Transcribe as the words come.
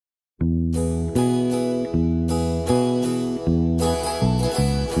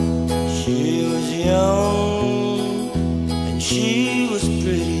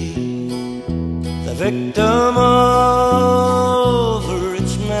victim of a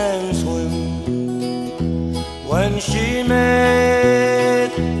rich man's whim. When she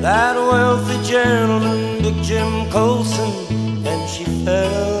met that wealthy gentleman, Big Jim Colson, and she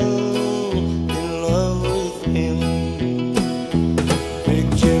fell in love with him. Big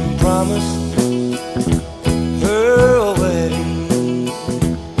Jim promised her a wedding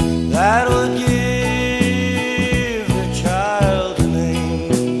that would give her child a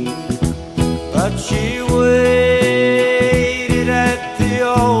name, but she waited at the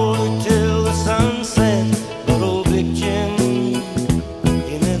altar till the sun set, but old Big Jim,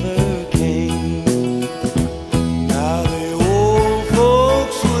 he never came. Now the old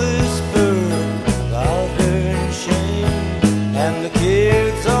folks whisper about her in shame, and the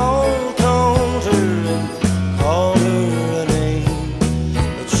kids all taunt her and call her a name.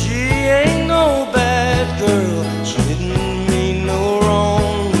 But she ain't no bad girl, she didn't mean no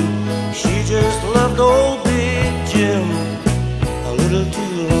wrong. She just loved old Big Jim a little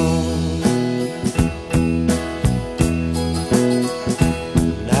too long.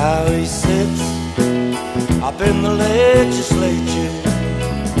 Now he sits up in the legislature,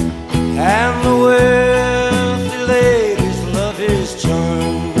 and the wealthy ladies love his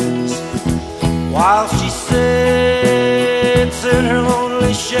charms, while she sits in her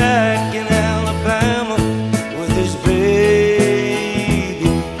lonely shack in Alabama with his baby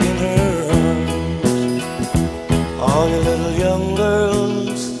in her arms. All you little young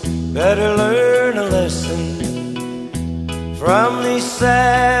girls better learn a lesson from these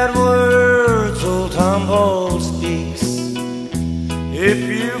sad words old Tompall speaks. If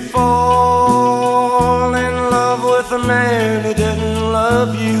you fall in love with a man who doesn't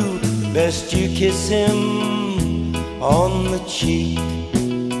love you, best you kiss him on the cheek.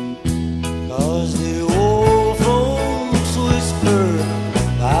 'Cause the old folks whisper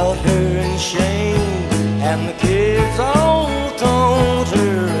about her in shame, and the kids all taunt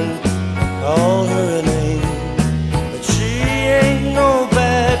her and call